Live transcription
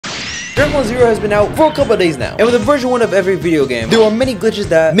Dragon Ball Zero has been out for a couple of days now, and with a version 1 of every video game, there are many glitches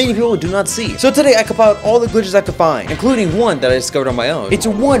that many people do not see. So today I compiled all the glitches I could find, including one that I discovered on my own. It's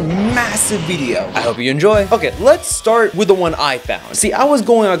one massive video. I hope you enjoy. Okay, let's start with the one I found. See, I was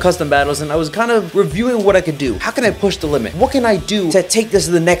going on custom battles and I was kind of reviewing what I could do. How can I push the limit? What can I do to take this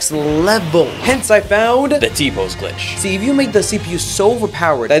to the next level? Hence I found the T-pose glitch. See, if you make the CPU so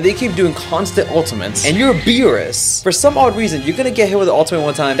overpowered that they keep doing constant ultimates, and you're a Beerus, for some odd reason, you're gonna get hit with an ultimate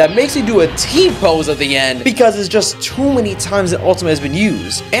one time that makes you do a T-pose at the end because it's just too many times that ultimate has been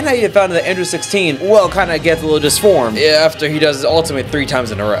used. And I even found that Andrew 16, well, kind of gets a little disformed after he does his ultimate 3 times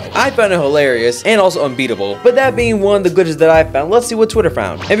in a row. I found it hilarious and also unbeatable. But that being one of the glitches that I found, let's see what Twitter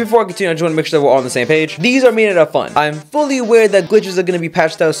found. And before I continue, I just want to make sure that we're all on the same page. These are made it up fun. I'm fully aware that glitches are going to be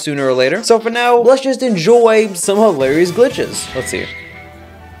patched out sooner or later. So for now, let's just enjoy some hilarious glitches. Let's see.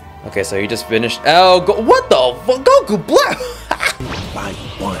 Okay, so he just finished. Oh, what the fuck? Goku Black! By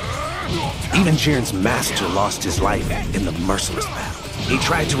one. Even Jiren's master lost his life in the merciless battle. He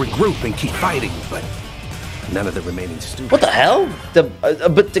tried to regroup and keep fighting, but none of the remaining students. What the hell?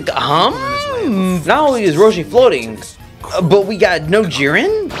 Not only is Roshi floating, but we got no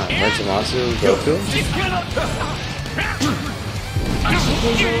Jiren? Nanatsu, Goku.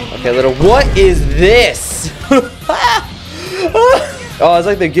 Okay, little, what is this? Oh, it's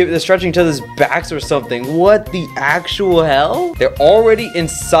like they're stretching each other's backs or something. What the actual hell? They're already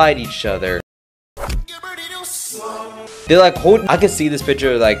inside each other. They're like holding. I can see this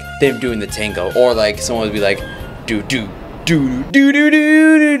picture of like them doing the tango, or like someone would be like, do do do do do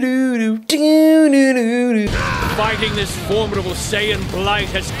do do do do do. Fighting this formidable Saiyan blight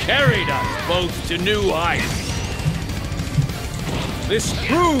has carried us both to new heights. This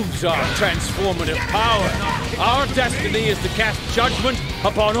proves our transformative power. Our destiny is to cast judgment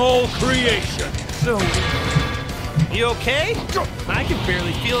upon all creation. So, you okay? I can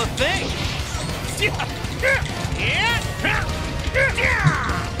barely feel a thing.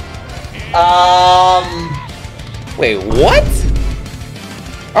 Wait, what?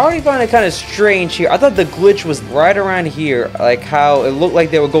 I already found it kind of strange here. I thought the glitch was right around here, like how it looked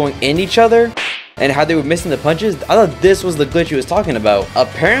like they were going in each other and how they were missing the punches. I thought this was the glitch he was talking about.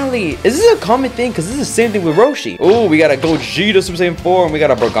 Apparently, is this a common thing? Because this is the same thing with Roshi. Oh, we got a Gogeta Super Saiyan 4 and we got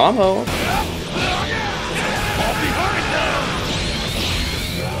a Bergamo.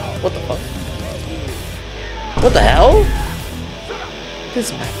 What the fuck? What the hell?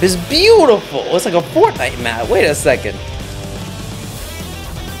 This map is beautiful. It's like a Fortnite map. Wait a second.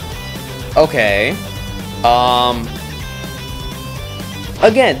 Okay.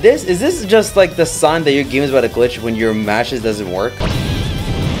 Again, is this just like the sign that your game is about to glitch when your matches doesn't work?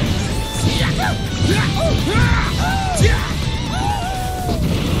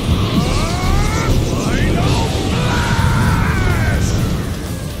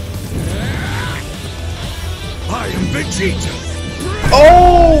 I am Vegeta.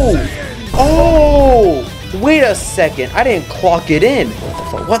 Oh! Oh! Wait a second. I didn't clock it in. What the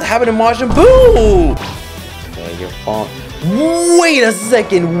fuck? What happened to Majin Buu? Okay, you're falling. Wait a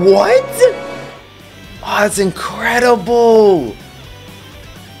second, what? Oh, that's incredible.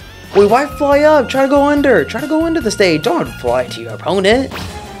 Wait, why fly up? Try to go under. Try to go under the stage. Don't fly to your opponent.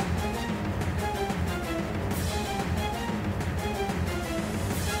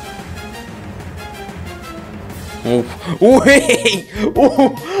 Oh, wait. Why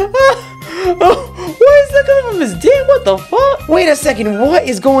is that coming from his dick? What the fuck? Wait a second, what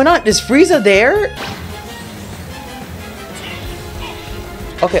is going on? Is Frieza there?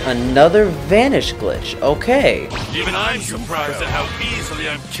 Okay, another vanish glitch. Okay. Even I'm surprised at how easily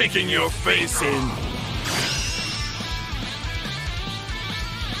I'm kicking your face in.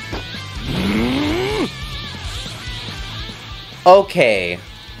 Okay.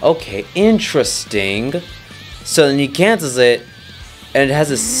 Okay, interesting. So then he cancels it, and it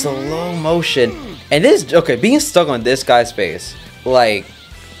has a slow motion. And this, okay, being stuck on this guy's face, like,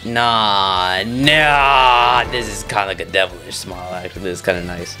 nah, this is kind of like a devilish smile, actually. This is kind of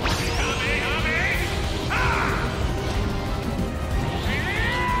nice.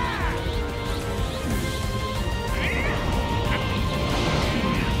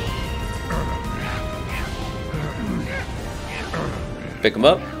 Pick him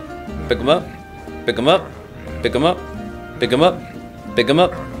up, pick him up, pick him up, pick him up, pick him up, pick him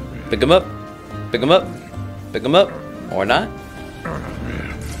up, pick him up, pick him up, pick him up, or not.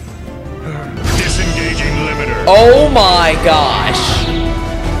 Disengaging limiter. Oh my gosh.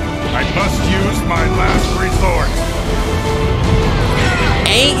 I must use my last resort.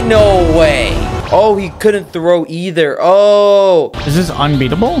 Ain't no way. Oh, he couldn't throw either. Oh. Is this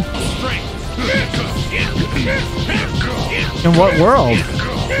unbeatable? In what world?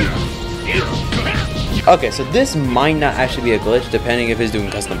 Okay, so this might not actually be a glitch, depending if it's doing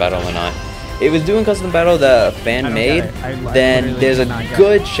custom battle or not. If it's doing custom battle that a fan made, then there's a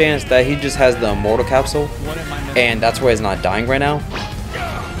good chance that he just has the immortal capsule, and that's why he's not dying right now.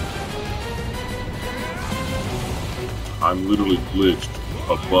 I'm literally glitched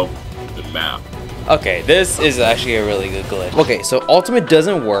above the map. Okay, this is actually a really good glitch. Okay, so ultimate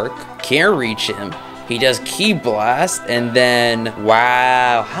doesn't work, can't reach him. He does Ki Blast, and then,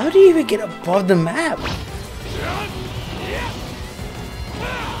 wow, how do you even get above the map?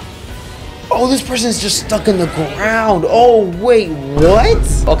 Oh, this person's just stuck in the ground. Oh, wait, what?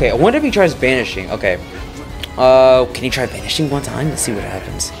 Okay, I wonder if he tries banishing. Okay, can he try banishing one time? Let's see what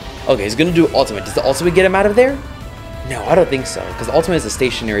happens. Okay, he's gonna do ultimate. Does the ultimate get him out of there? No, I don't think so, because the ultimate is a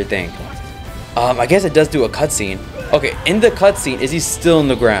stationary thing. I guess it does do a cutscene. Okay, in the cutscene, is he still in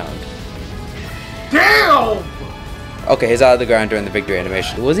the ground? Damn! Okay, he's out of the ground during the victory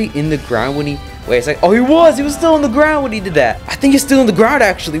animation. Was he in the ground when he... Wait a second. Oh, he was still in the ground when he did that. I think he's still in the ground,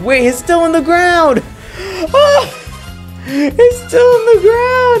 actually. Wait, he's still in the ground. Oh, he's still in the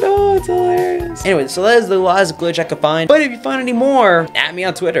ground. Oh, it's hilarious. Anyway, so that is the last glitch I could find. But if you find any more, at me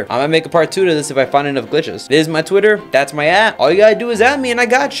on Twitter. I might make a part 2 to this if I find enough glitches. This is my Twitter. That's my at. All you gotta do is at me and I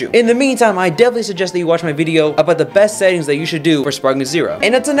got you. In the meantime, I definitely suggest that you watch my video about the best settings that you should do for Sparking Zero.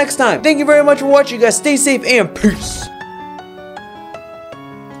 And until next time, thank you very much for watching, you guys. Stay safe and peace.